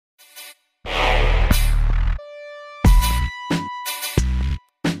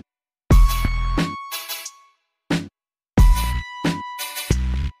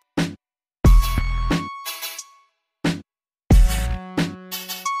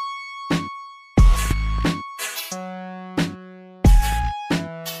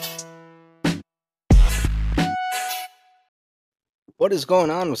What is going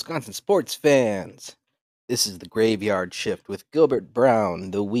on, Wisconsin sports fans? This is the Graveyard Shift with Gilbert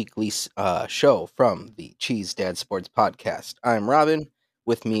Brown, the weekly show from the Cheese Dad Sports Podcast. I'm Robin.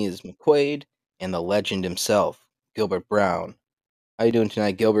 With me is McQuaid and the legend himself, Gilbert Brown. How you doing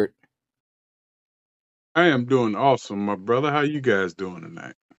tonight, Gilbert? I am doing awesome, my brother. How you guys doing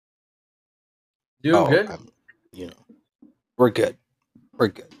tonight? Doing good. We're good. We're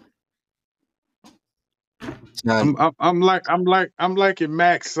good. I'm liking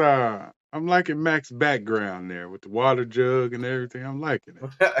Max. I'm liking Max's background there with the water jug and everything. I'm liking it.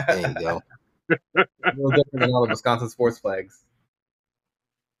 There you go. A little different than all the Wisconsin sports flags.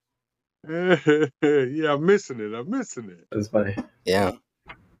 Yeah, I'm missing it. That's funny. Yeah.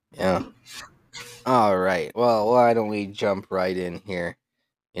 All right. Well, why don't we jump right in here?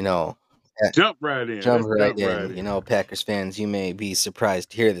 Jump right in. Packers fans, you may be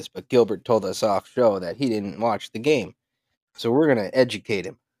surprised to hear this, but Gilbert told us off show that he didn't watch the game. So we're going to educate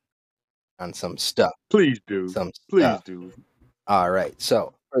him on some stuff. Please do. Please do. All right.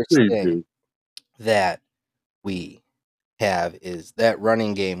 So, first thing that we have is that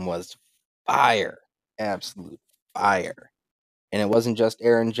running game was fire. Absolute fire. And it wasn't just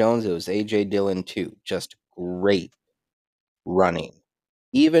Aaron Jones, it was A.J. Dillon too. Just great running.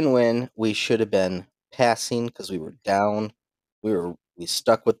 Even when we should have been passing because we were down, we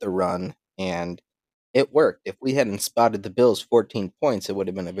stuck with the run, and it worked. If we hadn't spotted the Bills 14 points, it would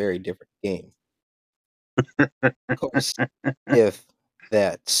have been a very different game. Of course, if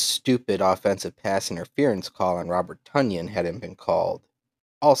that stupid offensive pass interference call on Robert Tonyan hadn't been called,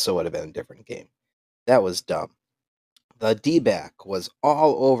 also would have been a different game. That was dumb. The D-back was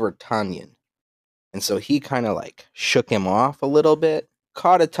all over Tonyan, and so he kind of shook him off a little bit.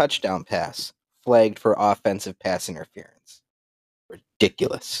 Caught a touchdown pass, flagged for offensive pass interference.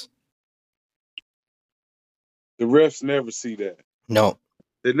 Ridiculous. The refs never see that. No.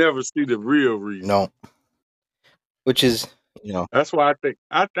 They never see the real reason. No. Which is, That's why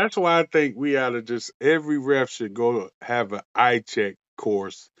I think we ought to just every ref should go have an eye check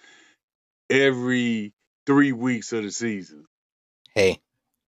course every 3 weeks of the season. Hey,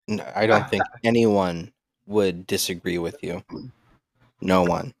 I don't think anyone would disagree with you. No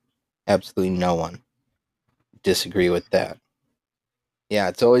one. Absolutely no one. Disagree with that. Yeah,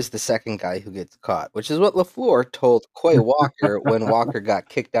 it's always the second guy who gets caught, which is what LaFleur told Quay Walker when Walker got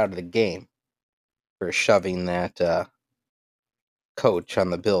kicked out of the game for shoving that coach on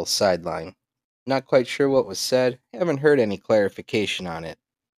the Bills sideline. Not quite sure what was said. Haven't heard any clarification on it.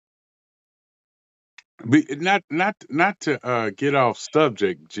 Not to get off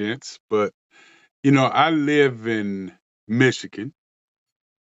subject, gents, but I live in Michigan.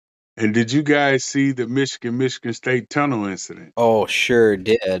 And did you guys see the Michigan State tunnel incident? Oh, sure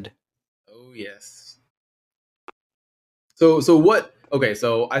did. Oh yes. So what? Okay,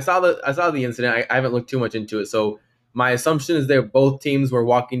 so I saw the incident. I haven't looked too much into it. So my assumption is that both teams were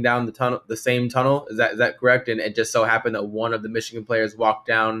walking down the same tunnel. Is that correct? And it just so happened that one of the Michigan players walked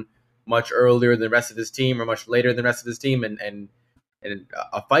down much earlier than the rest of his team, or much later than the rest of his team, and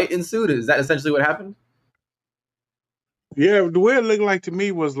a fight ensued. Is that essentially what happened? Yeah, the way it looked like to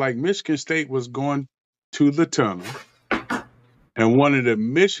me was like Michigan State was going to the tunnel, and one of the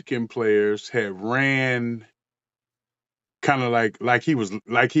Michigan players had ran kind of like he was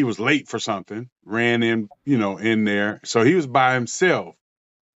late for something, ran in there. So he was by himself.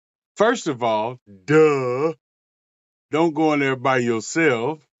 First of all, don't go in there by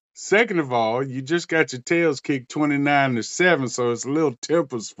yourself. Second of all, you just got your tails kicked 29-7, so it's a little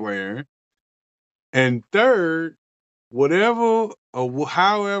tempers flaring. And third, whatever or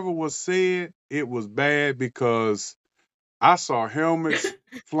however was said, it was bad because I saw helmets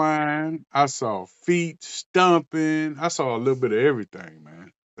flying, I saw feet stumping, I saw a little bit of everything,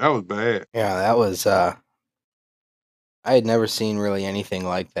 man. That was bad. Yeah, that was I had never seen really anything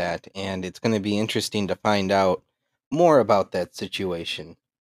like that, and it's going to be interesting to find out more about that situation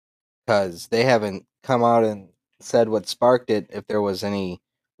because they haven't come out and said what sparked it, if there was any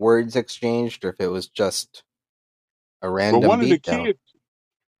words exchanged or if it was just a random beatdown.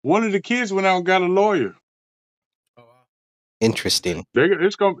 One of the kids went out and got a lawyer. Oh wow. Interesting.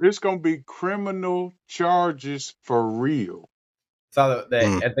 It's gonna be criminal charges for real. Saw that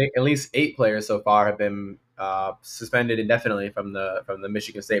I think at least 8 players so far have been suspended indefinitely from the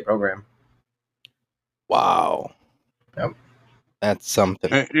Michigan State program. Wow. Yep. That's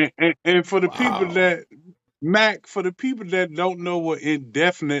something. And for the people that for the people that don't know what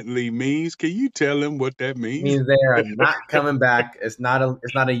indefinitely means, can you tell them what that means? It means they are not coming back. It's not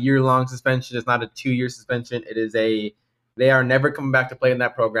a year-long suspension. It's not a 2-year suspension. It is a They are never coming back to play in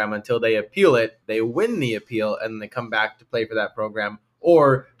that program until they appeal it. They win the appeal, and they come back to play for that program,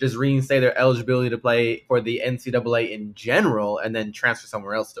 or just reinstate their eligibility to play for the NCAA in general, and then transfer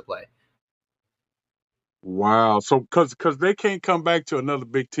somewhere else to play. Wow. So, because they can't come back to another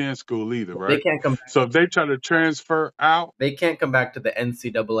Big Ten school either, right? They can't come back. So if they try to transfer out, They can't come back to the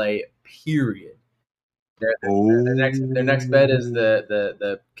NCAA. Period. Their next bet is oh,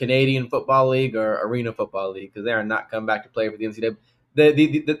 the Canadian Football League or Arena Football League, because they are not coming back to play for the NCAA.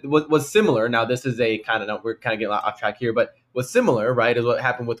 What's similar, now this is a kind of, we're kind of getting off track here, but what's similar, right, is what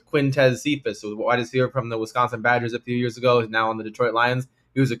happened with Quintez Cephas, who was a wide receiver from the Wisconsin Badgers a few years ago, is now on the Detroit Lions.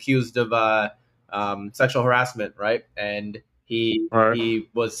 He was accused of sexual harassment, right, and right. he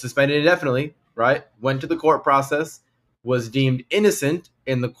was suspended indefinitely, right, went to the court process, was deemed innocent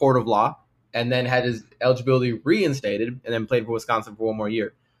in the court of law, and then had his eligibility reinstated, and then played for Wisconsin for one more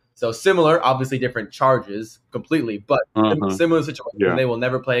year. So similar, obviously different charges completely, but similar situation. Yeah. They will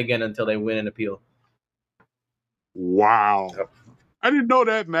never play again until they win an appeal. Wow. Yep. I didn't know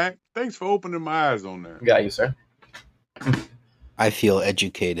that, Mac. Thanks for opening my eyes on that. Got you, sir. I feel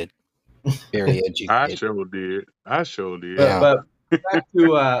educated. Very educated. I sure did. But back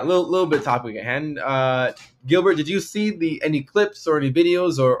to a little bit topic at hand. Gilbert, did you see any clips or any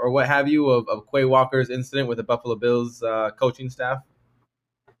videos or what have you of Quay Walker's incident with the Buffalo Bills coaching staff?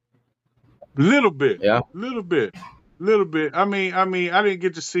 Little bit. Yeah. Little bit. I mean, I didn't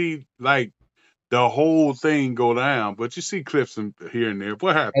get to see like the whole thing go down, but you see clips here and there.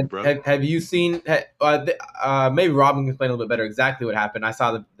 What happened, brother? Have you seen? Maybe Robin can explain a little bit better exactly what happened. I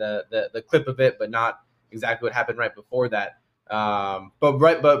saw the clip of it, but not exactly what happened right before that.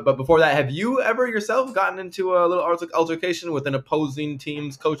 But before that, have you ever yourself gotten into a little altercation with an opposing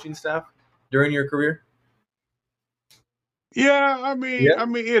team's coaching staff during your career? Yeah, I mean,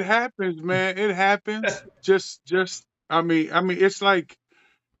 it happens, man. It happens. I mean, it's like,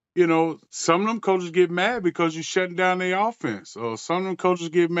 you know, some of them coaches get mad because you shutting down their offense, or some of them coaches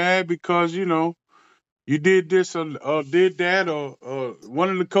get mad because, you know, you did this or did that, or one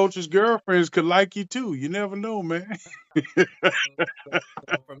of the coaches' girlfriends could like you too. You never know, man.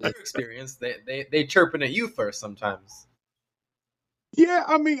 From your experience, they chirping at you first sometimes. Yeah,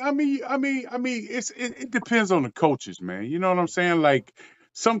 I mean, it depends on the coaches, man. You know what I'm saying? Like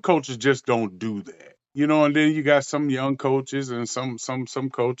some coaches just don't do that, you know. And then you got some young coaches and some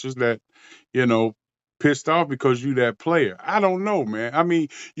coaches that, you know, pissed off because you that player. I don't know, man. I mean,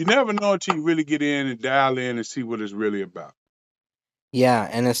 you never know until you really get in and dial in and see what it's really about. Yeah,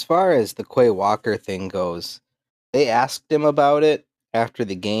 and as far as the Quay Walker thing goes, they asked him about it after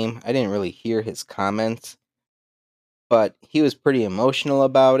the game. I didn't really hear his comments, but he was pretty emotional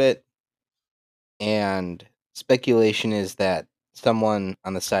about it. And speculation is that someone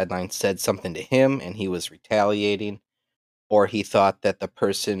on the sideline said something to him and he was retaliating, or he thought that the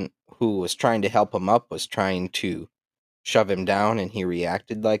person who was trying to help him up was trying to shove him down and he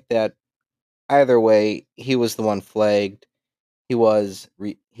reacted like that. Either way, he was the one flagged. He was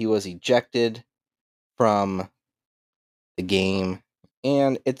ejected from the game,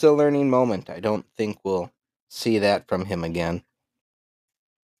 and it's a learning moment. I don't think we'll see that from him again.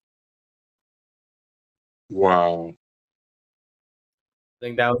 Wow. I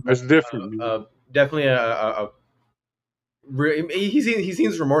think that was That's different. definitely he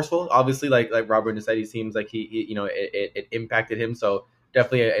seems remorseful. Obviously, like Robert just said, he seems like he you know it impacted him. So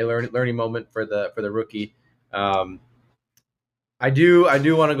definitely a learning moment for the rookie. I do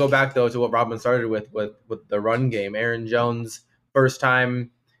want to go back though to what Robin started with the run game. Aaron Jones, first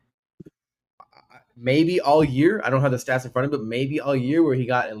time maybe all year. I don't have the stats in front of me, but maybe all year where he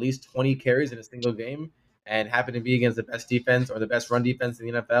got at least 20 carries in a single game and happened to be against the best defense or the best run defense in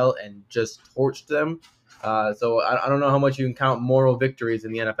the NFL and just torched them. So I don't know how much you can count moral victories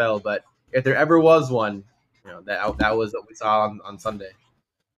in the NFL, but if there ever was one, you know, that was what we saw on Sunday.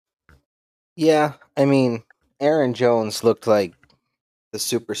 Yeah, I mean, Aaron Jones looked like the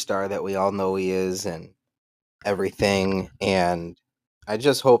superstar that we all know he is and everything, and I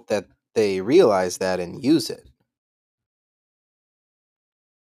just hope that they realize that and use it.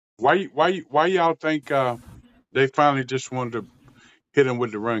 Why y'all think they finally just wanted to hit him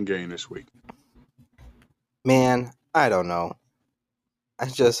with the run game this week? Man, I don't know. I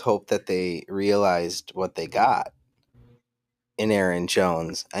just hope that they realized what they got in Aaron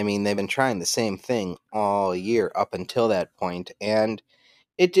Jones. I mean, they've been trying the same thing all year up until that point, and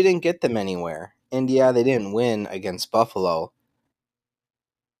it didn't get them anywhere. And yeah, they didn't win against Buffalo.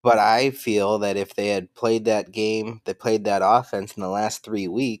 But I feel that if they had played that game, they played that offense in the last 3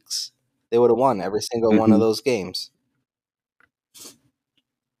 weeks, they would have won every single one of those games.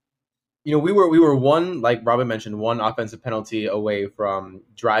 we were one, like Robin mentioned, one offensive penalty away from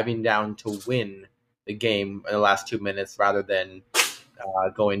driving down to win the game in the last 2 minutes, rather than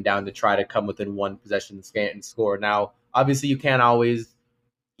going down to try to come within one possession and score. Now, obviously, you can't always,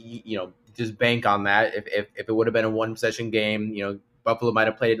 just bank on that. If it would have been a one possession game, Buffalo might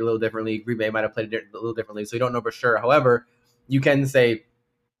have played it a little differently. Green Bay might have played it a little differently. So you don't know for sure. However, you can say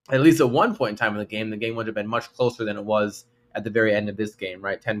at least at one point in time in the game would have been much closer than it was at the very end of this game,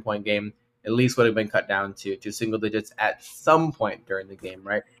 right? 10-point game at least would have been cut down to single digits at some point during the game,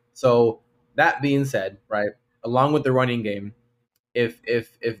 right? So that being said, right, along with the running game, if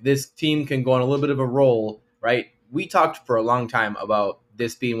this team can go on a little bit of a roll, right? We talked for a long time about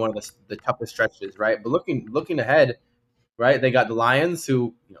this being one of the toughest stretches, right? But looking ahead, right? They got the Lions,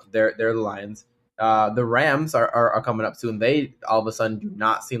 who they're the Lions. The Rams are coming up soon. They all of a sudden do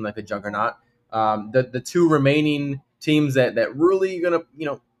not seem like a juggernaut. The two remaining teams that really gonna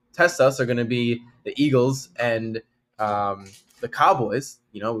test us are gonna be the Eagles and the Cowboys.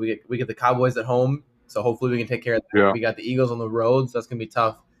 We get the Cowboys at home, so hopefully we can take care of that. Yeah. We got the Eagles on the road, so that's gonna be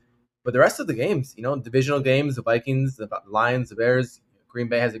tough. But the rest of the games, divisional games, the Vikings, the Lions, the Bears, Green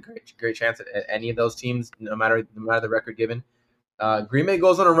Bay has a great chance at any of those teams, no matter the record given. Green Bay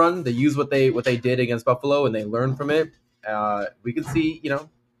goes on a run. They use what they did against Buffalo, and they learn from it. We could see,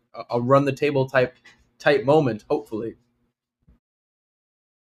 a run the table type moment, hopefully.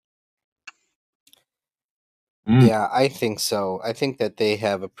 Yeah, I think so. I think that they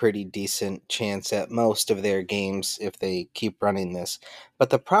have a pretty decent chance at most of their games if they keep running this. But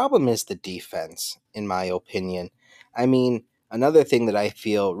the problem is the defense, in my opinion. I mean, another thing that I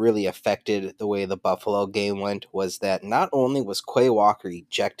feel really affected the way the Buffalo game went was that not only was Quay Walker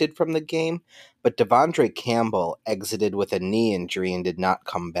ejected from the game, but Devondre Campbell exited with a knee injury and did not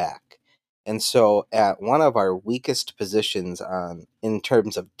come back. And so at one of our weakest positions in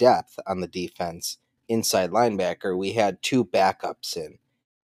terms of depth on the defense, inside linebacker, we had two backups in.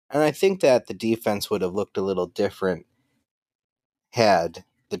 And I think that the defense would have looked a little different had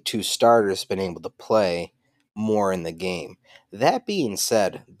the two starters been able to play more in the game. That being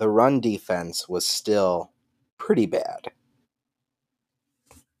said, the run defense was still pretty bad.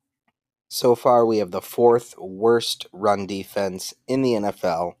 So far, we have the fourth worst run defense in the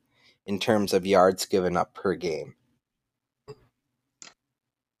NFL in terms of yards given up per game.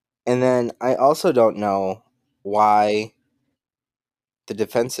 And then I also don't know why the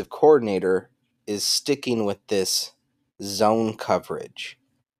defensive coordinator is sticking with this zone coverage.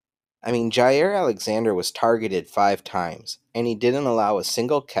 I mean, Jair Alexander was targeted 5 times, and he didn't allow a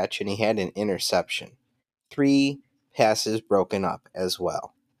single catch, and he had an interception. 3 passes broken up as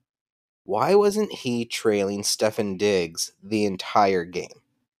well. Why wasn't he trailing Stefon Diggs the entire game?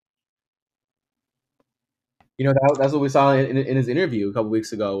 That's what we saw in his interview a couple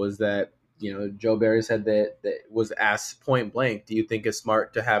weeks ago, was that, Joe Barry said that was asked point blank, do you think it's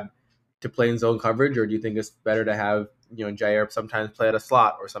smart to play in zone coverage, or do you think it's better to have, Jair sometimes play at a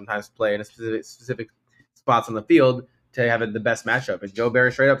slot or sometimes play in a specific spots on the field to have the best matchup? And Joe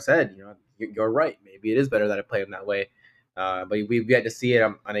Barry straight up said, you're right. Maybe it is better that I play him that way. But we've yet to see it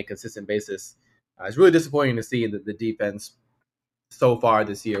on a consistent basis. It's really disappointing to see the defense so far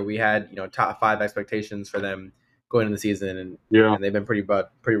this year. We had top 5 expectations for them going into the season, and they've been pretty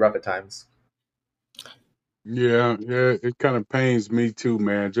rough at times. Yeah, it kind of pains me too,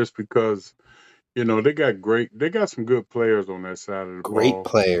 man, just because they got some good players on that side of the Great ball.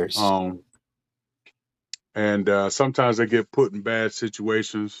 players. And sometimes they get put in bad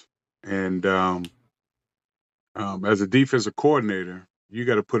situations, and as a defensive coordinator, you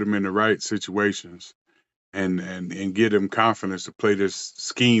got to put them in the right situations and give them confidence to play this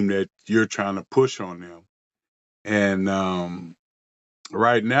scheme that you're trying to push on them. And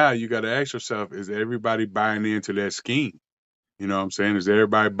right now, you got to ask yourself, is everybody buying into that scheme? You know what I'm saying? Is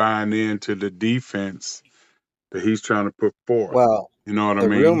everybody buying into the defense that he's trying to put forth? Well, you know what I the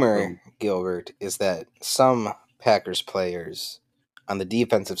mean? rumor, Gilbert, is that some Packers players on the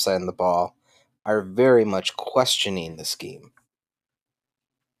defensive side of the ball are very much questioning the scheme.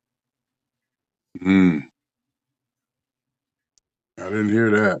 I didn't hear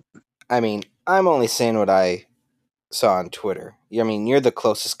that. I mean, I'm only saying what I saw on Twitter. I mean, you're the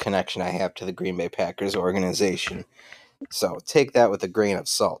closest connection I have to the Green Bay Packers organization, so take that with a grain of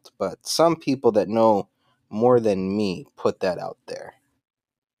salt. But some people that know more than me put that out there.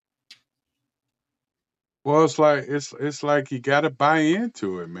 Well, it's like you got to buy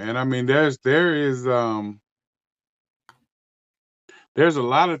into it, man. I mean, there's a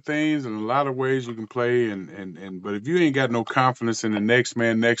lot of things and a lot of ways you can play, and but if you ain't got no confidence in the next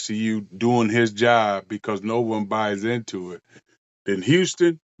man next to you doing his job because no one buys into it, then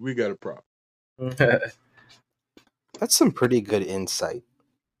Houston, we got a problem. That's some pretty good insight.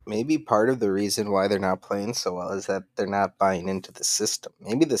 Maybe part of the reason why they're not playing so well is that they're not buying into the system.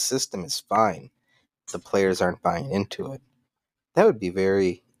 Maybe the system is fine. The players aren't buying into it. That would be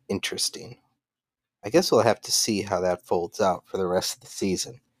very interesting. I guess we'll have to see how that folds out for the rest of the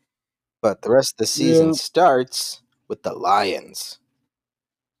season. But the rest of the season starts with the Lions.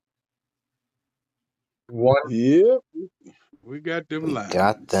 Yep. We got them We Lions.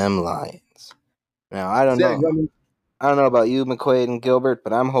 got them Lions. Now, I don't know. I don't know about you, McQuaid and Gilbert,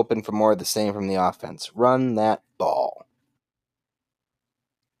 but I'm hoping for more of the same from the offense. Run that ball.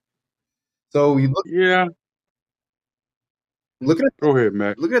 So you look. Yeah. Go ahead,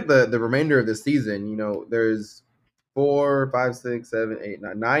 Matt. Looking at the remainder of the season, you know, there's 4, 5, 6, 7, 8,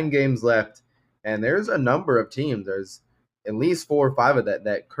 9 games left, and there's a number of teams. There's at least 4 or 5 of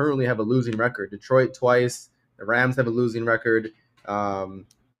that currently have a losing record. Detroit twice. The Rams have a losing record. I'm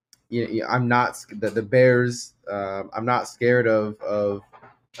not the Bears. I'm not scared of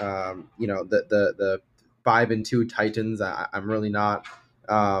the 5-2 Titans. I'm really not.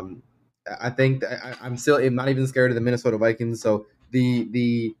 I think I'm not even scared of the Minnesota Vikings. So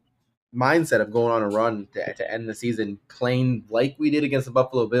the mindset of going on a run to end the season playing like we did against the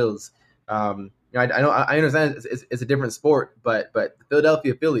Buffalo Bills. I understand it's a different sport, but the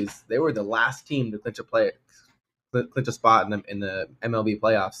Philadelphia Phillies, they were the last team to clinch a spot in the MLB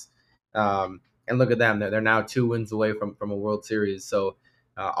playoffs. And look at them; they're now 2 wins away from a World Series. So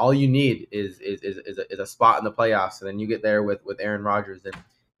all you need is a spot in the playoffs, and then you get there with Aaron Rodgers, and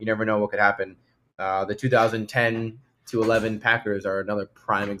you never know what could happen. The 2010 to 11 Packers are another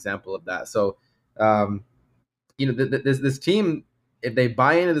prime example of that. So, this team, if they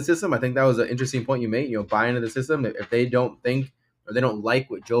buy into the system, I think that was an interesting point you made. You know, buy into the system. If they don't think or they don't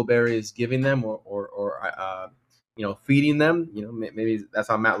like what Joe Barry is giving them or feeding them, maybe that's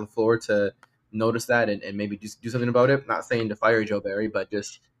on Matt LaFleur to notice that and maybe just do something about it. Not saying to fire Joe Barry, but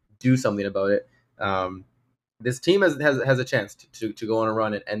just do something about it. This team has a chance to go on a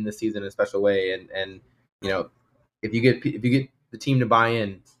run and end the season in a special way. And if you get the team to buy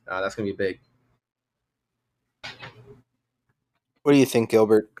in, that's going to be big. What do you think,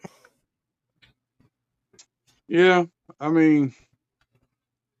 Gilbert? Yeah, I mean,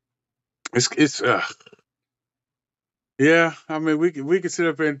 it's yeah. I mean, we could sit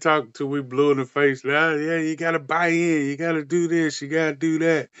up here and talk till we blue in the face. Yeah, you got to buy in. You got to do this. You got to do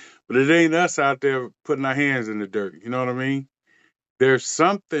that. But it ain't us out there putting our hands in the dirt. You know what I mean? There's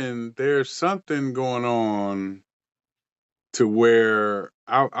something going on to where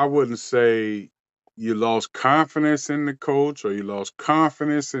I wouldn't say you lost confidence in the coach or you lost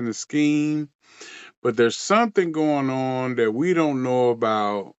confidence in the scheme, but there's something going on that we don't know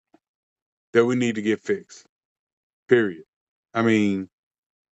about that we need to get fixed. Period. I mean,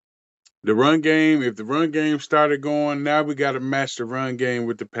 the run game, if the run game started going, now we got to match the run game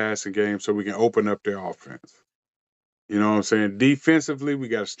with the passing game so we can open up their offense. You know what I'm saying? Defensively, we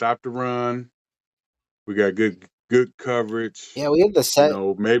got to stop the run. We got good coverage. Yeah, we have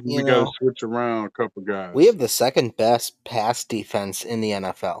the maybe we got to switch around a couple guys. We have the second best pass defense in the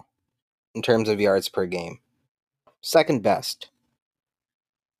NFL in terms of yards per game. Second best.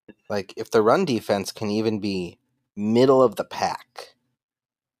 Like, if the run defense can even be middle of the pack,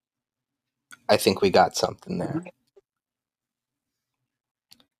 I think we got something there.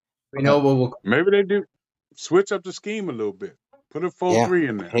 Maybe they do switch up the scheme a little bit. Put a 4-3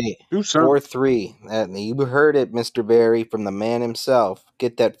 in there. Hey, do something. 4-3. You heard it, Mr. Barry, from the man himself.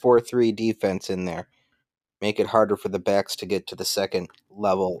 Get that 4-3 defense in there. Make it harder for the backs to get to the second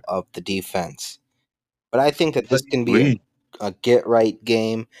level of the defense. But I think that this can be a get-right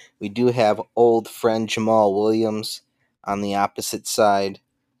game. We do have old friend Jamal Williams on the opposite side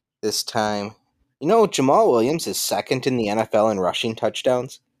this time. You know, Jamal Williams is second in the NFL in rushing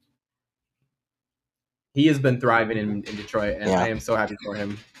touchdowns. He has been thriving in Detroit, and I am so happy for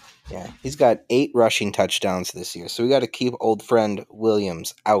him. Yeah, he's got 8 rushing touchdowns this year, so we got to keep old friend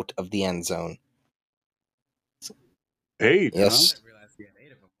Williams out of the end zone. 8, yes.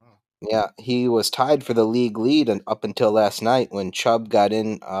 Huh? Yeah, he was tied for the league lead up until last night when Chubb got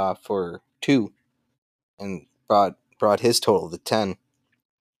in for 2 and brought his total to 10.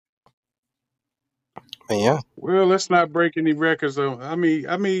 But yeah. Well, let's not break any records. I mean,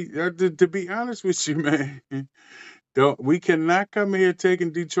 to be honest with you, man, we cannot come here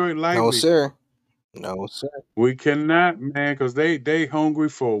taking Detroit lightly. No, sir. We cannot, man, because they hungry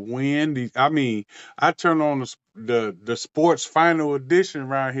for a win. I turn on the sports final edition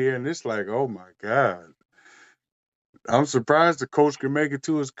right here, and it's like, oh my God. I'm surprised the coach can make it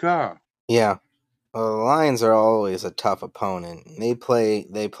to his car. Yeah. Well, the Lions are always a tough opponent. They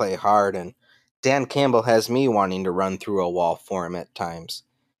play hard, and Dan Campbell has me wanting to run through a wall for him at times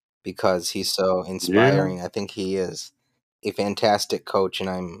because he's so Yeah, inspiring. I think he is a fantastic coach, and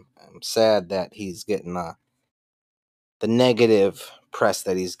I'm sad that he's getting the negative press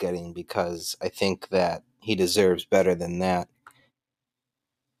that he's getting because I think that he deserves better than that.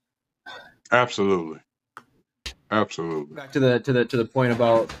 absolutely. Absolutely. Back to the point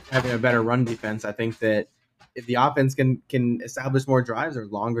about having a better run defense, I think that if the offense can establish more drives or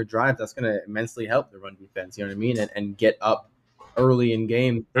longer drives, that's going to immensely help the run defense. You know what I mean? And get up early in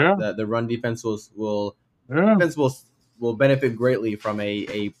game. Yeah, The run defense will yeah. defense will benefit greatly from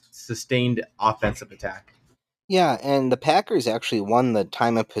a sustained offensive attack. Yeah, and the Packers actually won the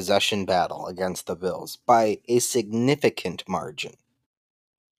time of possession battle against the Bills by a significant margin.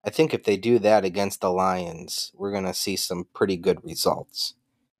 I think if they do that against the Lions, we're going to see some pretty good results.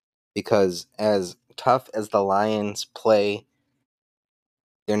 Because as tough as the Lions play,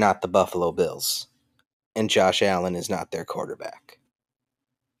 they're not the Buffalo Bills. And Josh Allen is not their quarterback.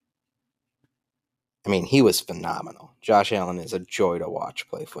 I mean, he was phenomenal. Josh Allen is a joy to watch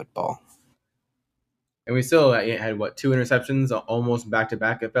play football. And we still had what 2 interceptions almost back to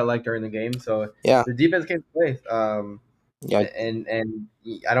back. It felt like during the game. So Yeah, the defense came to play. yeah, And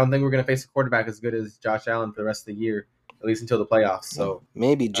I don't think we're going to face a quarterback as good as Josh Allen for the rest of the year, at least until the playoffs. So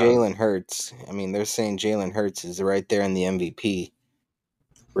maybe um, Jalen Hurts. I mean, they're saying Jalen Hurts is right there in the MVP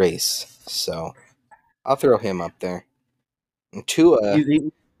race. So I'll throw him up there. And Tua,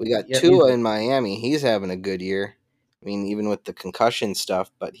 we got yeah, Tua in Miami. He's having a good year. I mean, even with the concussion stuff,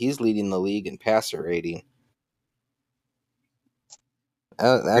 but he's leading the league in passer rating.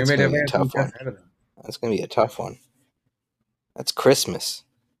 That's going to be a tough one. That's going to be a tough one. That's Christmas.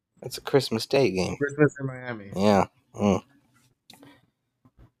 That's a Christmas Day game. Christmas in Miami. Yeah. Mm.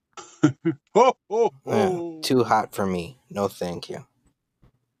 Ho, ho, Yeah. ho. Too hot for me. No, thank you.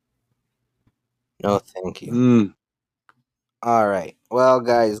 No, thank you. Mm. All right. Well,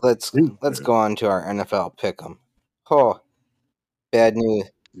 guys, let's Okay. go on to our NFL pick'em. Oh, bad news.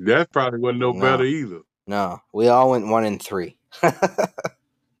 That probably wasn't no better No, either. no. We all went 1-3.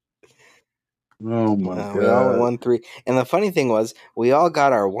 Oh my We all went God. 1-3. And the funny thing was, we all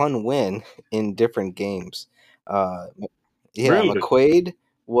got our one win in different games. Yeah, Really? McQuaid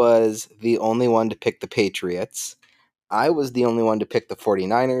was the only one to pick the Patriots. I was the only one to pick the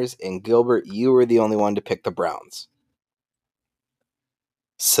 49ers, and Gilbert, you were the only one to pick the Browns.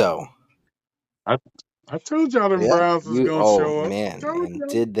 So, I told y'all them yeah, Browns was gonna show up. man, Told and y'all.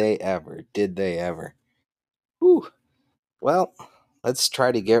 did they ever? Did they ever? Whew. Well, let's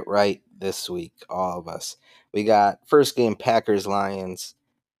try to get right this week, all of us. We got first game Packers Lions.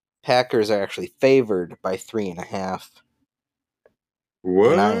 Packers are actually favored by 3.5,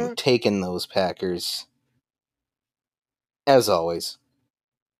 and I am What? taking those Packers as always.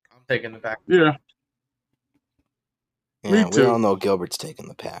 I'm taking the Pack. Yeah, Yeah, me we all too. know Gilbert's taking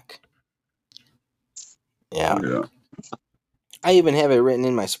the Pack. Yeah. Yeah. I even have it written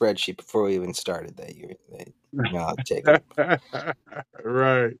in my spreadsheet before we even started that you're taking it.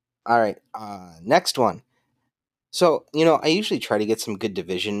 Right. All right, next one. So, I usually try to get some good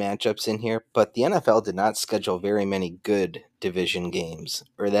division matchups in here, but the NFL did not schedule very many good division games,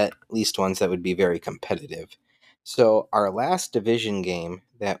 or at least ones that would be very competitive. So, our last division game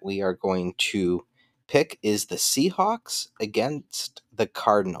that we are going to pick is the Seahawks against the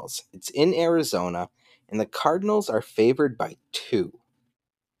Cardinals. It's in Arizona, and the Cardinals are favored by 2.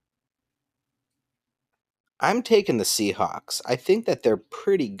 I'm taking the Seahawks. I think that they're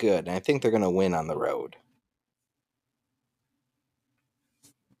pretty good, and I think they're going to win on the road.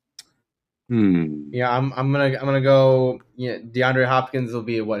 Yeah, I'm gonna go. Yeah, DeAndre Hopkins will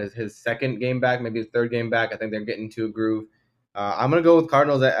be his second game back, maybe his third game back. I think they're getting to a groove. I'm gonna go with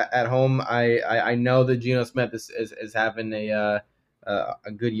Cardinals at home. I know that Geno Smith is having a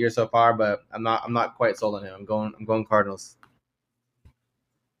good year so far, but I'm not quite sold on him. I'm going Cardinals.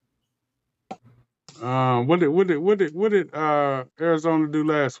 What did Arizona do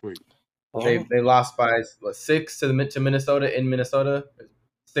last week? Well, they lost by 6 to Minnesota in Minnesota.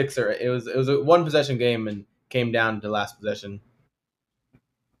 6 or it was a one possession game and came down to last possession.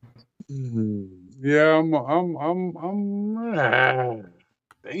 Yeah, damn.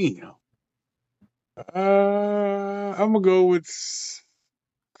 I'm gonna go with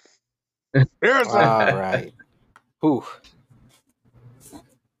Arizona. All right. Whew.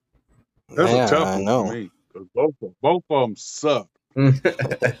 That's a Yeah, tough I one for know. me. 'Cause both of them suck.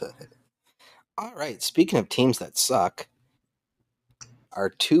 All right. Speaking of teams that suck, our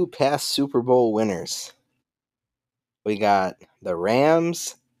 2 past Super Bowl winners. We got the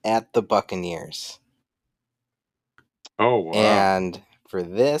Rams at the Buccaneers. Oh, wow. And for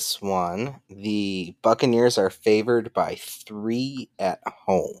this one, the Buccaneers are favored by 3 at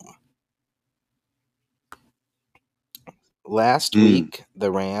home. Last week,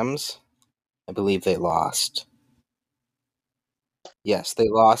 the Rams, I believe they lost. Yes, they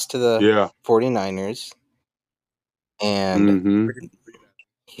lost to the 49ers. And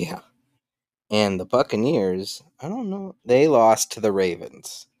yeah. And the Buccaneers, I don't know, they lost to the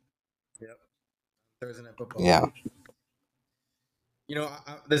Ravens. Yep. Thursday Night Football. Yeah.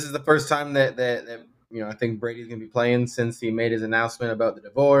 This is the first time that I think Brady's gonna be playing since he made his announcement about the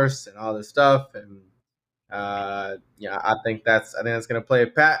divorce and all this stuff, and I think that's gonna play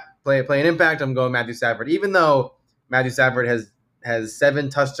an impact. I'm going Matthew Stafford, even though Matthew Stafford has 7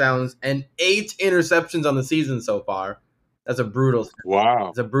 touchdowns and 8 interceptions on the season so far. That's a brutal stat. Wow.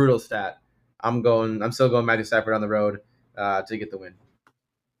 It's a brutal stat. I'm still going Matthew Stafford on the road to get the win.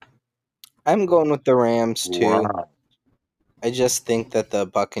 I'm going with the Rams too. Wow. I just think that the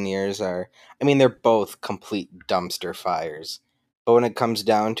Buccaneers they're both complete dumpster fires. But when it comes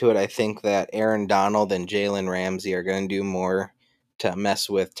down to it, I think that Aaron Donald and Jalen Ramsey are going to do more to mess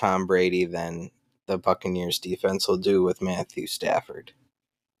with Tom Brady than the Buccaneers defense will do with Matthew Stafford.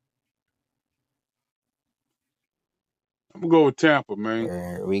 I'm going to go with Tampa, man.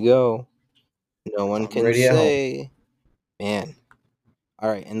 There we go. No one can say. Man. All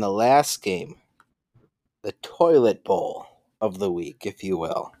right, in the last game, the toilet bowl of the week, if you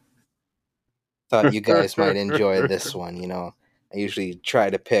will. Thought you guys might enjoy this one. I usually try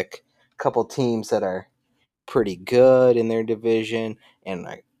to pick a couple teams that are pretty good in their division, and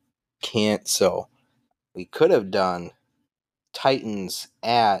I can't. So we could have done Titans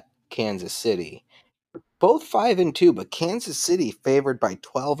at Kansas City. Both 5-2, but Kansas City favored by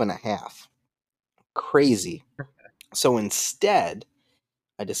 12.5. Crazy. So instead,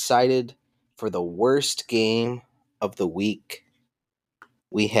 I decided for the worst game of the week,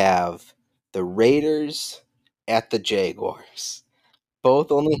 we have the Raiders at the Jaguars.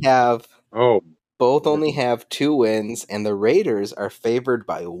 Both only have 2 wins, and the Raiders are favored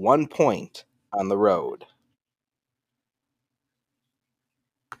by 1 point on the road.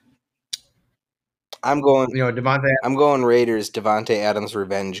 I'm going Raiders, Devontae Adams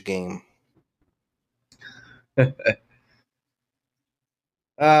revenge game.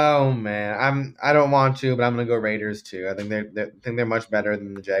 Oh man, I don't want to, but I'm gonna go Raiders too. I think they're much better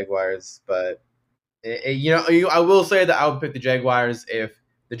than the Jaguars, but I will say that I would pick the Jaguars if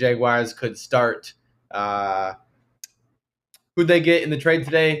the Jaguars could start. Who'd they get in the trade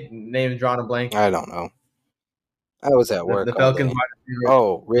today? Name drawing a blank. I don't know. I was at work. The Falcons.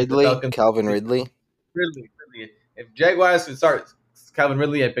 Ridley, Calvin Ridley. Ridley. If Jaguars could start Calvin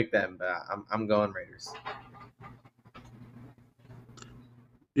Ridley, I'd pick them, but I'm going Raiders.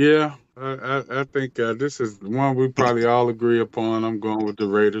 Yeah, I think this is one we probably all agree upon. I'm going with the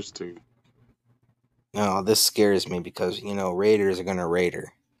Raiders too. No, this scares me because Raiders are gonna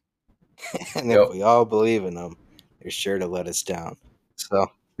Raider, and if we all believe in them, they're sure to let us down. So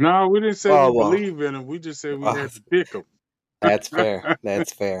no, we didn't say we believe in them. We just said we had to pick them. That's fair.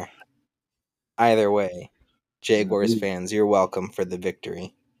 That's fair. Either way, Jaguars fans, you're welcome for the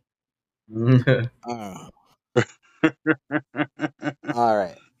victory. All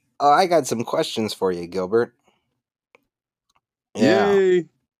right. Oh, I got some questions for you, Gilbert. Yeah. Yay.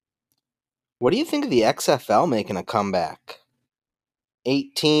 What do you think of the XFL making a comeback?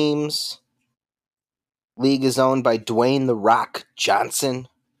 8 teams. League is owned by Dwayne "The Rock" Johnson.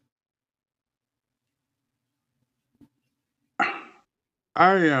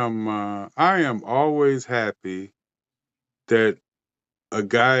 I am always happy that a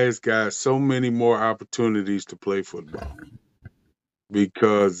guy's got so many more opportunities to play football,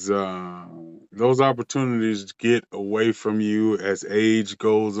 because those opportunities get away from you as age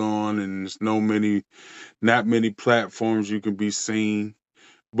goes on, and there's not many platforms you can be seen.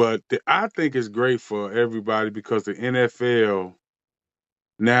 But I think it's great for everybody because the NFL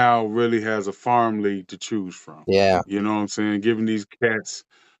now really has a farm league to choose from. Yeah. You know what I'm saying? Giving these cats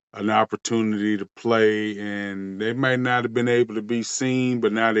an opportunity to play, and they might not have been able to be seen,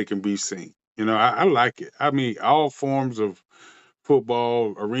 but now they can be seen. I like it. I mean, all forms of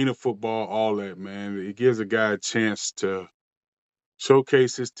football, arena football, all that, man. It gives a guy a chance to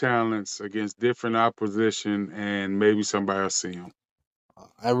showcase his talents against different opposition, and maybe somebody will see him.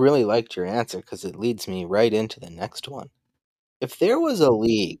 I really liked your answer because it leads me right into the next one. If there was a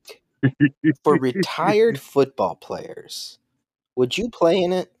league for retired football players, would you play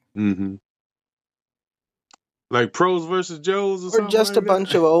in it? Mm-hmm. Like pros versus Joes or something just like a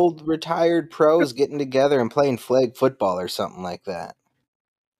bunch of old retired pros getting together and playing flag football or something like that?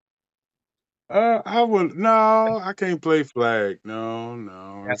 I would no. I can't play flag. No.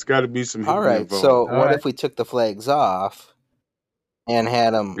 It's got to be some All hitting right. So involved. All what right. if we took the flags off and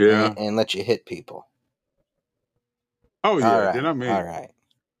had them Yeah. and let you hit people? Oh All yeah. Then right. I'm All in. right.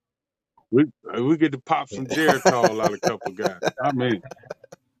 We get to pop some Geritol out a couple guys. I'm in.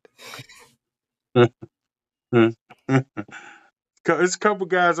 It's a couple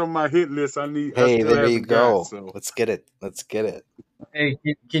guys on my hit list. I Hey, still there you haven't got. go. So Let's get it. Let's get it. Hey,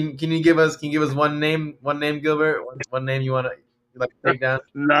 can you give us one name, Gilbert? One name you like to take down?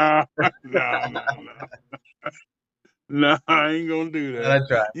 no, no. No, I ain't gonna do that. Gotta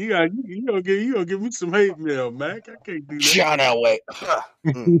try. You gonna give me some hate mail, Mac. I can't do John Elway.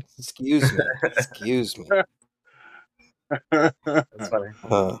 Excuse me. Excuse me. that. That's funny.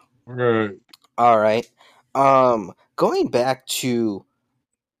 Right. All right. Going back to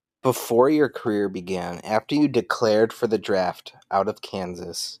before your career began, after you declared for the draft out of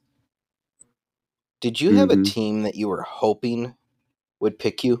Kansas, did you have a Mm-hmm. team that you were hoping would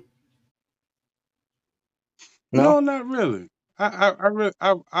pick you? No, No? not really.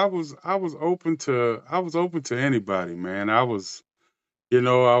 I was open to anybody, man. I was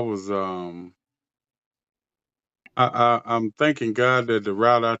I'm thanking God that the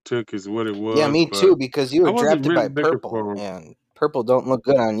route I took is what it Yeah, was, me too, but because you I were wasn't drafted really by looking Purple, for. and Purple don't look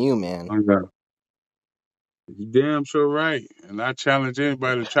good on you, man. You damn sure right. And I challenge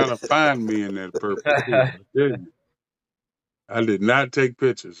anybody to try to find me in that purple too. I didn't. I did not take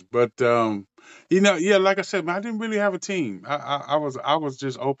pictures. But yeah, like I said, man, I didn't really have a team. I was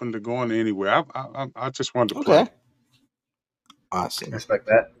just open to going anywhere. I just wanted to Okay. play. Awesome. Respect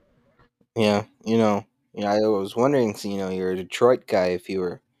that. Yeah, I was wondering, you're a Detroit guy, if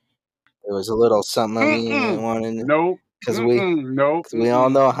there was a little something on me you Mm-mm. wanted, Nope. because Mm-mm. Nope. we all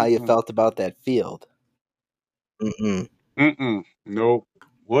Mm-mm. know how you Mm-mm. felt about that field. Mm-mm. Mm-mm. Nope.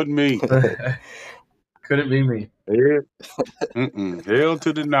 Wasn't me. Couldn't be me. Hell, mm-mm. Hell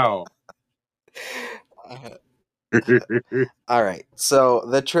to the no. All right, so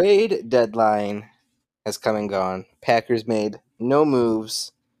the trade deadline has come and gone. Packers made no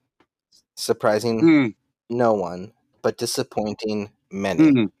moves, surprising mm, no one, but disappointing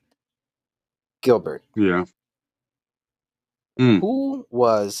many. mm. Gilbert, Yeah. Mm. who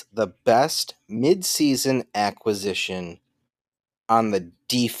was the best midseason acquisition on the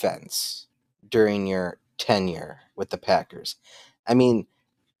defense during your tenure with the Packers? I mean,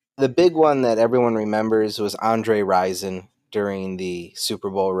 the big one that everyone remembers was Andre Rison during the Super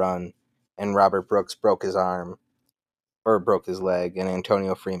Bowl run, and Robert Brooks broke his arm or broke his leg, and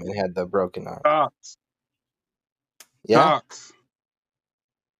Antonio Freeman had the broken arm. Cox. Yeah? Cox.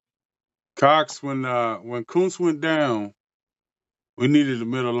 Cox. When Kuntz went down, we needed a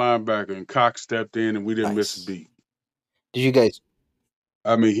middle linebacker, and Cox stepped in, and we didn't miss a Nice. beat. Did you guys?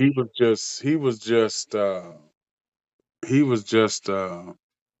 I mean, he was just a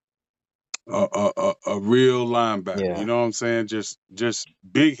real linebacker. You Yeah. know what I'm saying? Just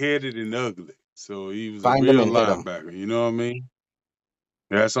big headed and ugly. So he was a Find him real and hit him. linebacker. You know what I mean?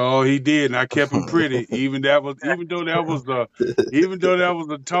 That's all he did, and I kept him pretty. Even though that was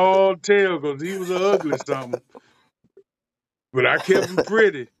a tall tale, because he was a ugly something. But I kept him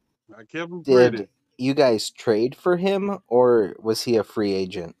pretty. I kept him Did pretty. you guys trade for him, or was he a free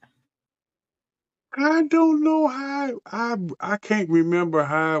agent? I don't know how I can't remember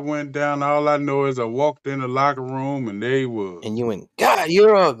how it went down. All I know is I walked in the locker room and they was And you went, God,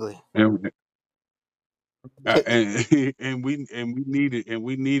 you're ugly. and and we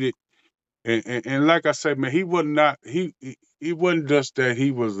needed and like I said, man, he was not he wasn't just that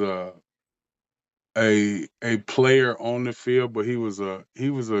he was a player on the field, but he was a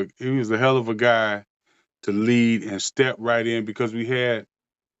hell of a guy to lead and step right in because we had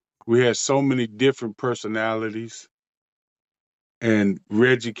so many different personalities. And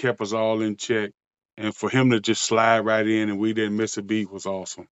Reggie kept us all in check. And for him to just slide right in and we didn't miss a beat was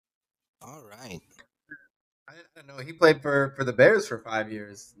awesome. All right. I didn't know he played for the Bears for 5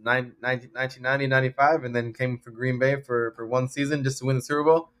 years, 1990, 95, and then came for Green Bay for one season just to win the Super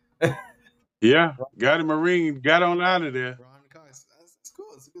Bowl. Yeah, got him a ring, got on out of there. Ron Cox. That's cool.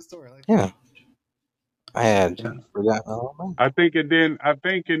 It's a good story. I like that. Yeah. I had Yeah. forgotten all about it. I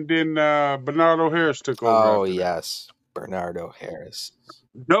think and then Bernardo Harris took over Oh, after that. yes. Bernardo Harris.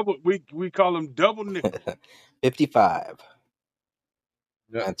 Double we call him double nickel. 55.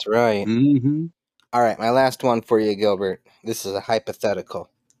 Yeah. That's right. Mm-hmm. All right, my last one for you, Gilbert. This is a hypothetical.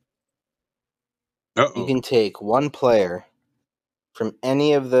 You Uh-oh. can take one player from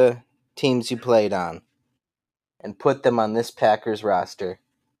any of the teams you played on and put them on this Packers roster.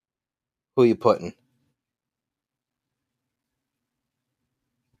 Who you putting?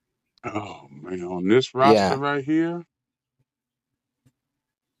 Oh man, on this roster right here.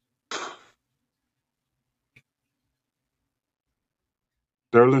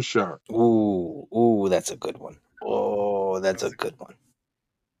 Sterling Sharp. Ooh, that's a good one. Oh, that's a good one.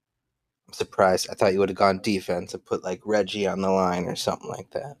 I'm surprised. I thought you would have gone defense and put like Reggie on the line or something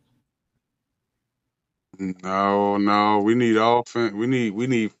like that. No, we need offense. We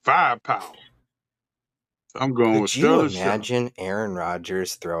need firepower. I'm going with Could you Sterling Sharp. imagine Aaron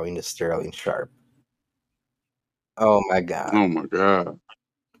Rodgers throwing to Sterling Sharp? Oh my God. Oh my God.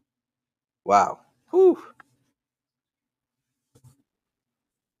 Wow. Whew.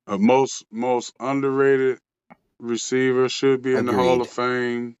 Most underrated receiver should be in the Hall Agreed. of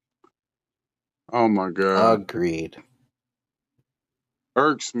Fame. Oh my God. Agreed.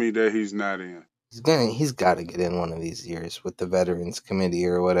 Irks me that he's not in. He's got to get in one of these years with the Veterans Committee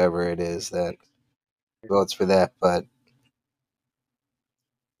or whatever it is that votes for that. But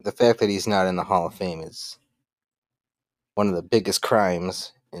the fact that he's not in the Hall of Fame is one of the biggest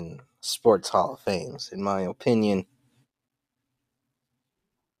crimes in sports Hall of Fames, in my opinion.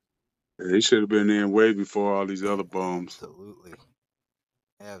 Yeah, he should have been in way before all these other bums. Absolutely.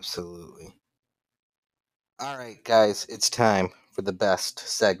 Absolutely. All right, guys, it's time for the best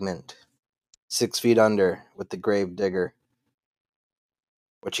segment. 6 Feet Under with the Grave Digger.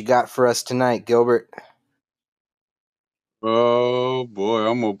 What you got for us tonight, Gilbert? Oh boy,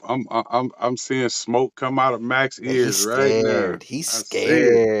 I'm seeing smoke come out of Mac's He's ears right now. scared. He's I see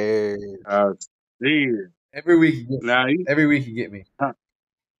it. scared. I see it. Every week, you get, Now, every week you get me.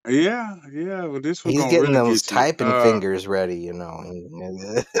 yeah. Well, this one He's gonna getting really those get you. typing fingers ready, you know.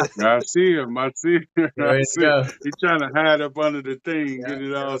 I see him. I see him. Get I ready to see. go. He's trying to hide up under the thing, Yeah, get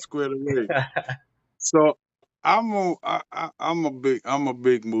it all squared away. yeah. So I'm a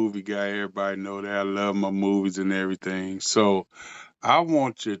big movie guy. Everybody know that I love my movies and everything. So I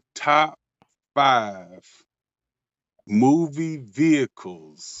want your top 5 movie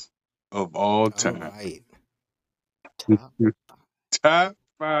vehicles of all All time. right. Top. Top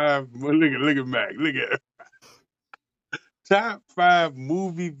 5. Well, look at Mac. Look at it. Top 5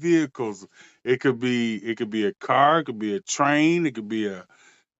 movie vehicles. It could be a car. It could be a train. It could be a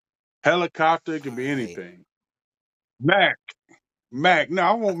helicopter. It could All be right. anything. Mac. No,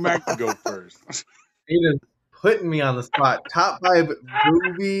 I want Mac to go first. Even putting me on the spot. Top 5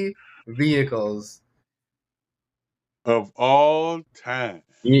 movie vehicles. Of all time.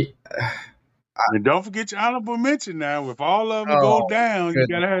 Yeah. And don't forget your honorable mention now. If all of them go Oh, down, you goodness.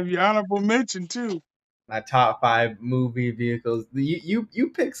 gotta have your honorable mention too. My top 5 movie vehicles. You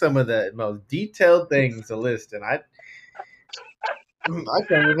pick some of the most detailed things to list, and I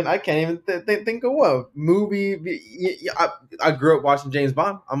can't even think of what movie. I grew up watching James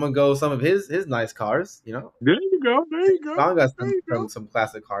Bond. I'm gonna go some of his nice cars. You know, There you go. Bond got There you go. some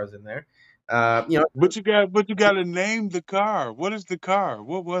classic cars in there. But you gotta name the car. What is the car?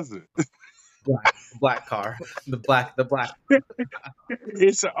 What was it? black car, the black.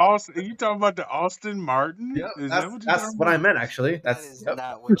 It's an Austin. You talking about the Austin Martin? Yep, Is that what you're that's talking what about? I meant actually. That That's is yep.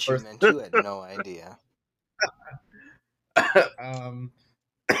 not what you First. meant. You had no idea.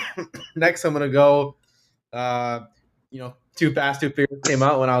 Next, I'm gonna go. Too Fast, Too Furious came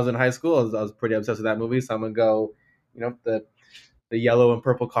out when I was in high school. I was pretty obsessed with that movie, so I'm gonna go. The yellow and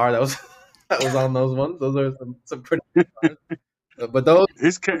purple car that was that was on those ones. Those are some pretty good cars. But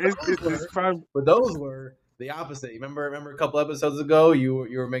It's probably those were the opposite. You remember a couple episodes ago, you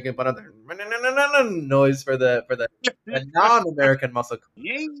were making fun of the noise for the non-American muscle car.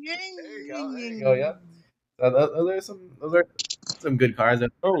 ying, There you go. Yeah. So those are some good cars.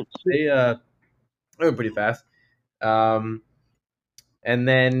 Oh shit. They were pretty fast. And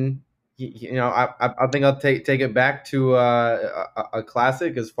then I think I'll take it back to a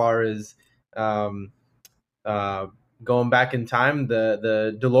classic as far as um, uh, going back in time.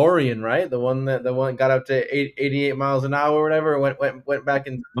 The DeLorean, right? The one got up to 88 miles an hour or whatever. Went back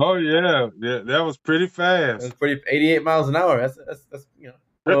in. Oh yeah. That was pretty It was fast. pretty 88 miles an hour. That's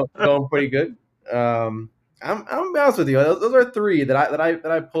going pretty good. I'm gonna be honest with you. Those are 3 that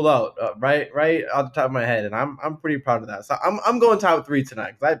I pulled out right off the top of my head, and I'm pretty proud of that. So I'm going top 3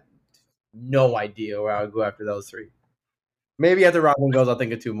 tonight because I have no idea where I would go after those 3. Maybe after Robin goes, I'll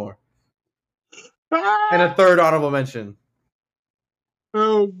think of 2 more and a third honorable mention.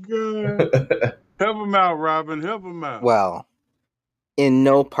 Oh god. Help him out, Robin. Help him out. Well, in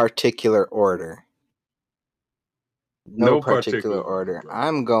no particular order. No particular order.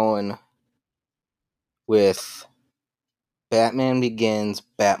 I'm going with Batman Begins,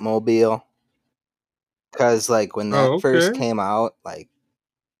 Batmobile. Because, like, when that first came out, like,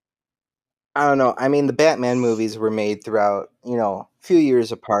 I don't know. I mean, the Batman movies were made throughout, few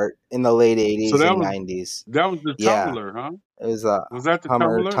years apart in the late So '80s and '90s. that was the Yeah, tumbler, huh? it was a Was that the Hummer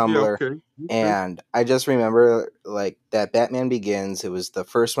tumbler? Yeah, tumbler, okay. Okay. and I just remember like that Batman Begins. It was the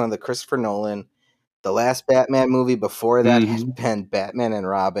first one of the Christopher Nolan. The last Batman movie before that had Mm-hmm. been Batman and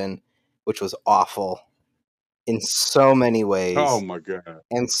Robin, which was awful in so many Oh ways. my God.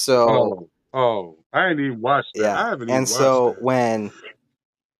 And so, I ain't even watched that. yeah. I haven't even And watched so that. when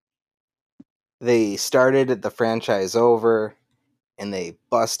they started the franchise over and they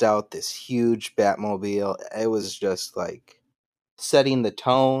bust out this huge Batmobile, it was just like setting the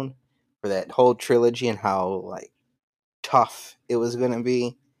tone for that whole trilogy and how like tough it was going to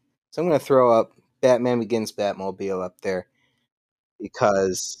be. So I'm going to throw up Batman Begins Batmobile up there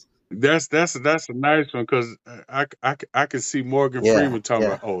because That's a nice one because I can see Morgan yeah, Freeman talking yeah,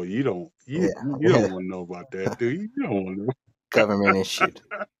 about. Oh, you don't yeah, want to know about that, do you? You don't want to know. government issued.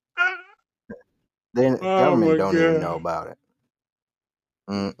 The Oh government my don't even know God. about it.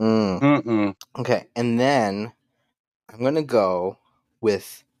 Mm-mm. Uh-uh. Okay, and then I'm gonna go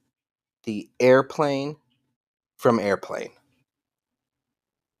with the airplane from Airplane.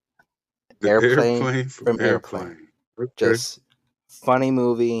 The Airplane airplane from from Airplane. Airplane. Okay. Just funny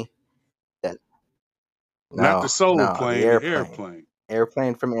movie. That Not the no, soul no, the plane, the airplane. airplane.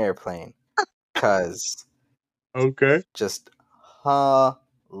 Airplane from Airplane. Cause Okay. just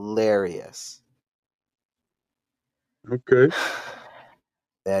hilarious. Okay.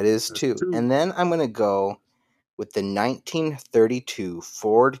 That is That's two. two. And then I'm gonna go with the 1932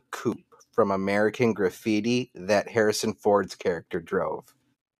 Ford Coupe from American Graffiti that Harrison Ford's character drove.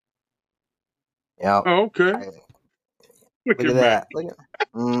 Yep. Oh, okay. I, Look look at at Mac. that. Look at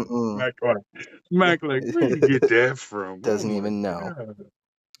mm-mm. Mac like where you get that from? Oh Doesn't my even know. God.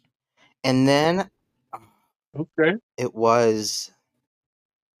 And then Okay. it was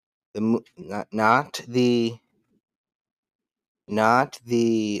not the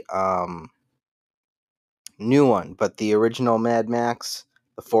new one, but the original Mad Max,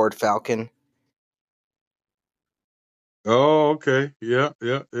 the Ford Falcon. Oh, okay. Yeah,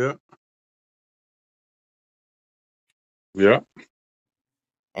 yeah, yeah. Yeah.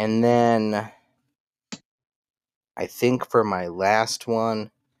 And then I think for my last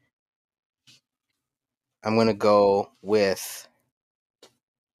one, I'm gonna go with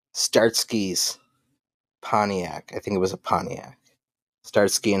Starsky's Pontiac. I think it was a Pontiac.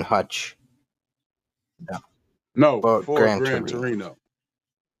 Starsky and Hutch. No, No, Ford Ford Gran Gran Torino. Torino.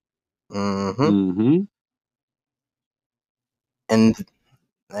 Mm-hmm. Mm-hmm. And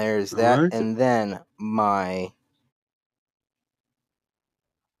there's All that. right. And then my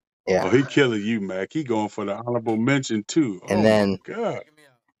Oh, yeah. he killing you, Mac. He going for the honorable mention too. And Oh my then God.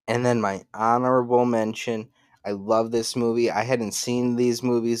 my honorable mention. I love this movie. I hadn't seen these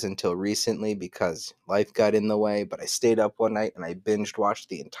movies until recently because life got in the way, but I stayed up one night and I binged watched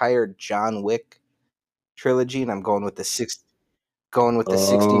the entire John Wick trilogy, and I'm going with the Oh,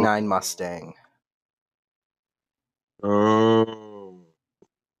 '69 Mustang. oh,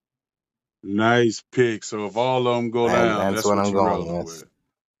 nice pick. So if all of them go And down, that's that's what what I'm you're going rolling with. with.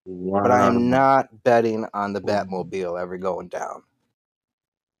 But I Wow. am not betting on the Batmobile ever going down.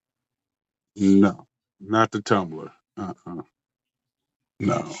 No, not the tumbler. No.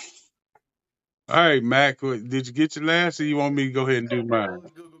 All right, Mac. Did you get your last, or you want me to go ahead and do mine?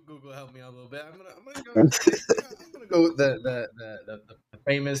 Google help me out a little bit. I'm gonna go with the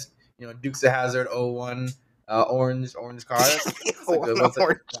famous Dukes of Hazard '01 orange car. That's a good one. It's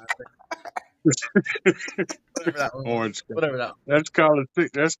a classic. Whatever that one was. Orange. Whatever that. That's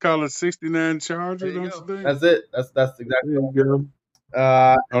called a '69 There Charger, you don't go. you think? That's it. That's exactly. There you go.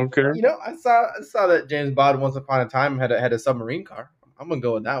 Okay. I saw that James Bond once upon a time had a submarine car. I'm gonna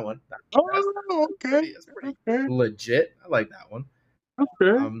go with that one. That's Oh, okay. that's pretty Okay. legit. I like that one.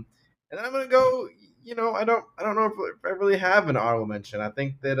 Okay. And then I'm gonna go. I don't know if I really have an honorable mention. I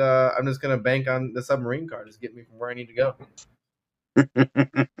think that I'm just gonna bank on the submarine car. Just get me from where I need to go.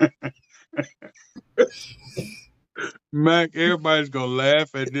 Mac, everybody's gonna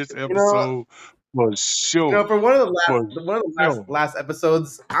laugh at this You know, episode for sure. for one of the For last sure. last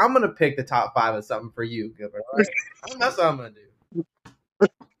episodes, I'm gonna pick the top five of something for you, Gilbert. All right, that's what I'm gonna do.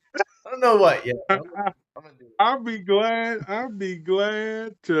 I don't know what yet. I'm gonna do I'll be glad. I'll be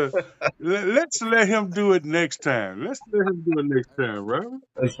glad to let's let him do it next time. Let's let him do it next time, right?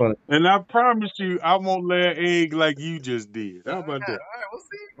 That's funny. And I promise you, I won't lay an egg like you just did. All How right, about that? all right, we'll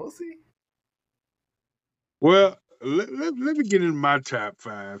see. We'll see. Well, let me get in my top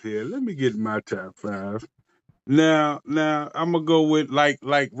five here. Let me get in my top five. Now I'm gonna go with like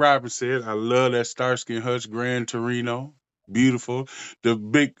Robert said. I love that Starsky and Hutch Grand Torino. Beautiful. The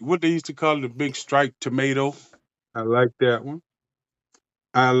big what they used to call it, the big striped tomato. I like that one.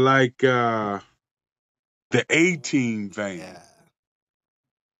 I like the A-Team van. Yeah.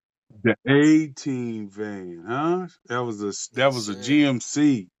 The A-Team van, huh? That was a Sir.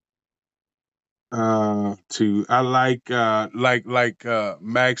 GMC. I like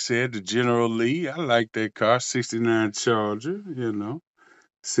Max said, the General Lee. I like that car, 69 Charger,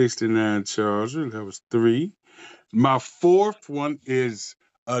 69 Charger. That was 3. My 4th one is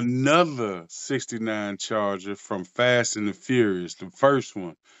another 69 Charger from Fast and the Furious, the first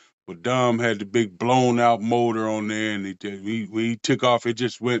one. But Dom had the big blown out motor on there, and he took off, it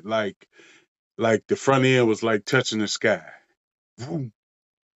just went like the front end was like touching the sky. Vroom,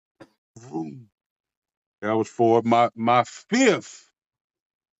 vroom. That was 4. My 5th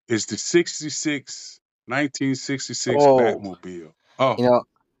is the 1966 Oh, Batmobile. Oh,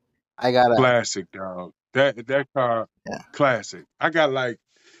 I gotta. classic, dog. That car, Yeah. classic. I got like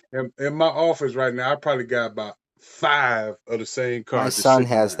in my office right now, I probably got about 5 of the same My car just son sitting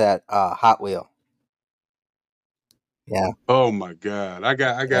has around. that Hot Wheel. Yeah. Oh my God, I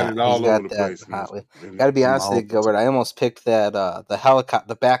got Yeah, it he's all over got the that place Hot Wheel. in Gotta be my honest with you, office. Gilbert. I almost picked that the helicopter,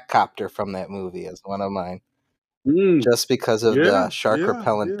 the back copter from that movie as one of mine, Mm, just because of yeah, the shark yeah,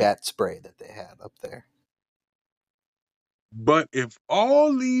 repellent yeah. bat spray that they had up there. But if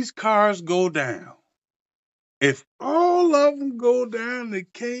all these cars go down, if all of them go down, they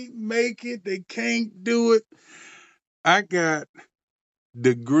can't make it, they can't do it. I got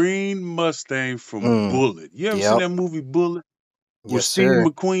the green Mustang from Bullet. You ever seen Yep. that movie Bullet with Yes, Steve sir.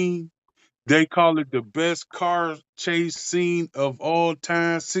 McQueen? They call it the best car chase scene of all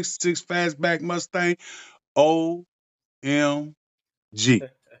time. 66 fastback Mustang. OMG.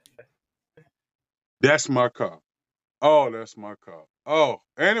 That's my car. Oh, that's my car. Oh,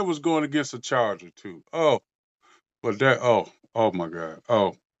 and it was going against a Charger too. Oh, but oh my God.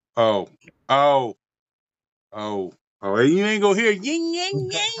 Oh, oh, oh, oh, oh. And you ain't gonna hear ying, ying,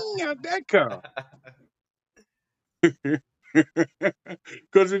 ying out that car.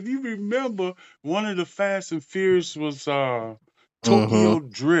 Because if you remember, one of the Fast and Furious was Mm-hmm. Tokyo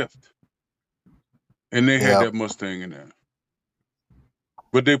Drift, and they had Yep. that Mustang in there.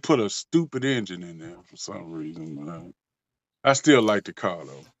 But they put a stupid engine in there for some reason. I still like the car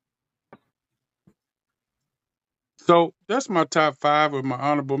though. So that's my top 5 with my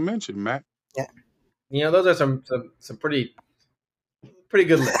honorable mention, Matt. Yeah. Those are some pretty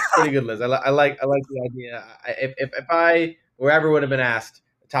good lists. Pretty good lists. I like the idea. If I were ever would have been asked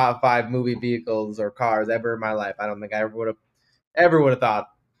top 5 movie vehicles or cars ever in my life, I don't think I ever would have thought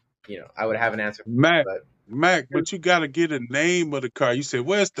I would have an answer for that. Mac, But Mac, but you gotta get a name of the car. You said,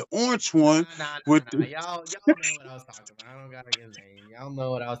 "Where's the orange one with nah. the Y'all know what I was talking about. I don't gotta get a name. Y'all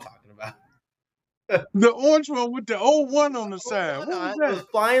know what I was talking about. the orange one with the O1 on the Oh, side? What was it was that?"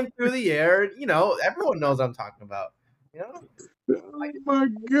 flying through the air. Everyone knows what I'm talking about. Oh my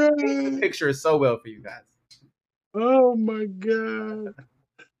Paint the God. picture so well for you guys. Oh my God.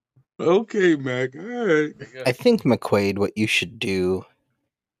 Okay, Mac. All right. I think, McQuaid, what you should do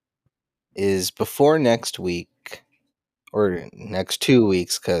is before next week or next 2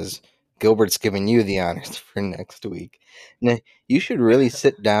 weeks, because Gilbert's giving you the honors for next week. Now, you should really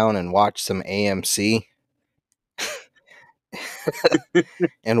sit down and watch some AMC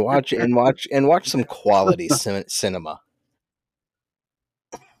and watch some quality cinema.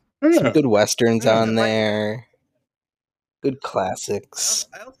 Some Yeah. good westerns I Yeah. on might. there. Good I classics.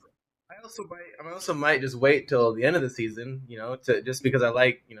 also, I also, I also might just wait till the end of the season, to just because I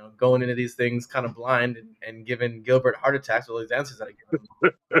like, going into these things kind of blind and giving Gilbert heart attacks with all these answers that I give him.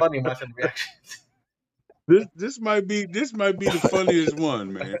 Funny watching the reactions. This might be the funniest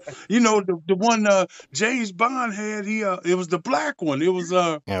one, man. The one James Bond had. It was the black one. It was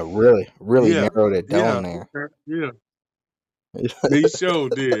Yeah, really yeah, narrowed it yeah, down there. yeah. He sure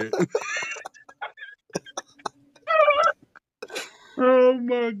did. Oh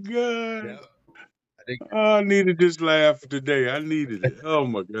my Yeah, God. I think. I needed this laugh today. I needed it. Oh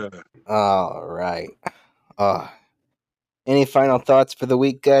my God. All right. Uh, any final thoughts for the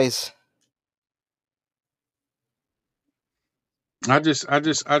week, guys? I just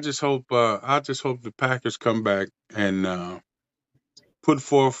hope the Packers come back and put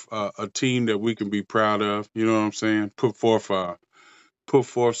forth a team that we can be proud of. You know what I'm saying? Put forth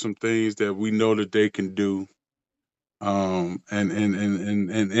some things that we know that they can do. And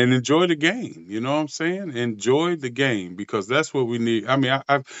enjoy the game. You know what I'm saying? Enjoy the game because that's what we need. I mean,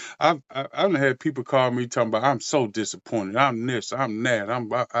 I've had people call me talking about I'm so disappointed. I'm this. I'm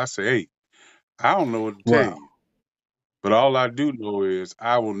that. I say, hey, I don't know what to tell Well, you, but all I do know is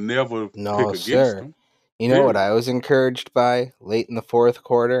I will never pick no, against sir. them. You know what Period. I was encouraged by late in the fourth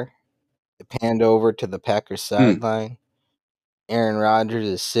quarter? It panned over to the Packers Hmm. sideline, Aaron Rodgers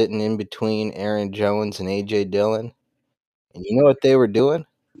is sitting in between Aaron Jones and A.J. Dillon. And you know what they were doing?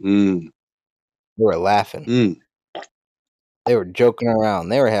 Mm. They were laughing. Mm. They were joking around.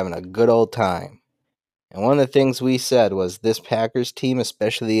 They were having a good old time. And one of the things we said was this Packers team,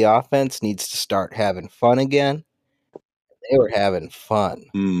 especially the offense, needs to start having fun again. They were having fun.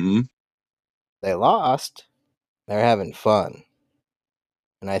 Mm-hmm. They lost. They're having fun.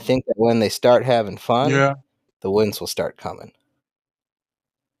 And I think that when they start having fun, Yeah. the wins will start coming.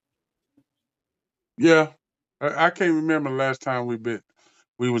 Yeah. I can't remember the last time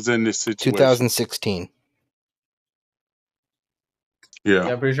we was in this situation. 2016. Yeah.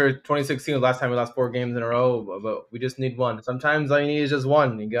 Yeah, I'm pretty sure 2016 was the last time we lost 4 games in a row, but we just need one. Sometimes all you need is just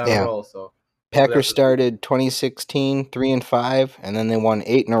one. You get on a roll. So Packers started 2016 3-5, and then they won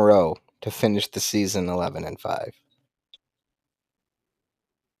 8 in a row to finish the season 11-5.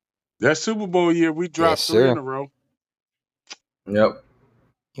 That Super Bowl year, we dropped 3 in a row. Yep.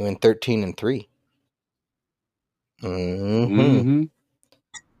 You went 13-3. Mm-hmm.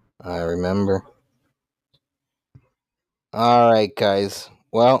 I remember. All right, guys.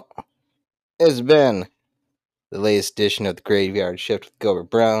 Well, it's been the latest edition of the Graveyard Shift with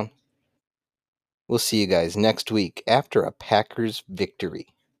Gilbert Brown. We'll see you guys next week after a Packers victory.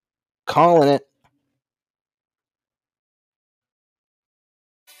 Calling it.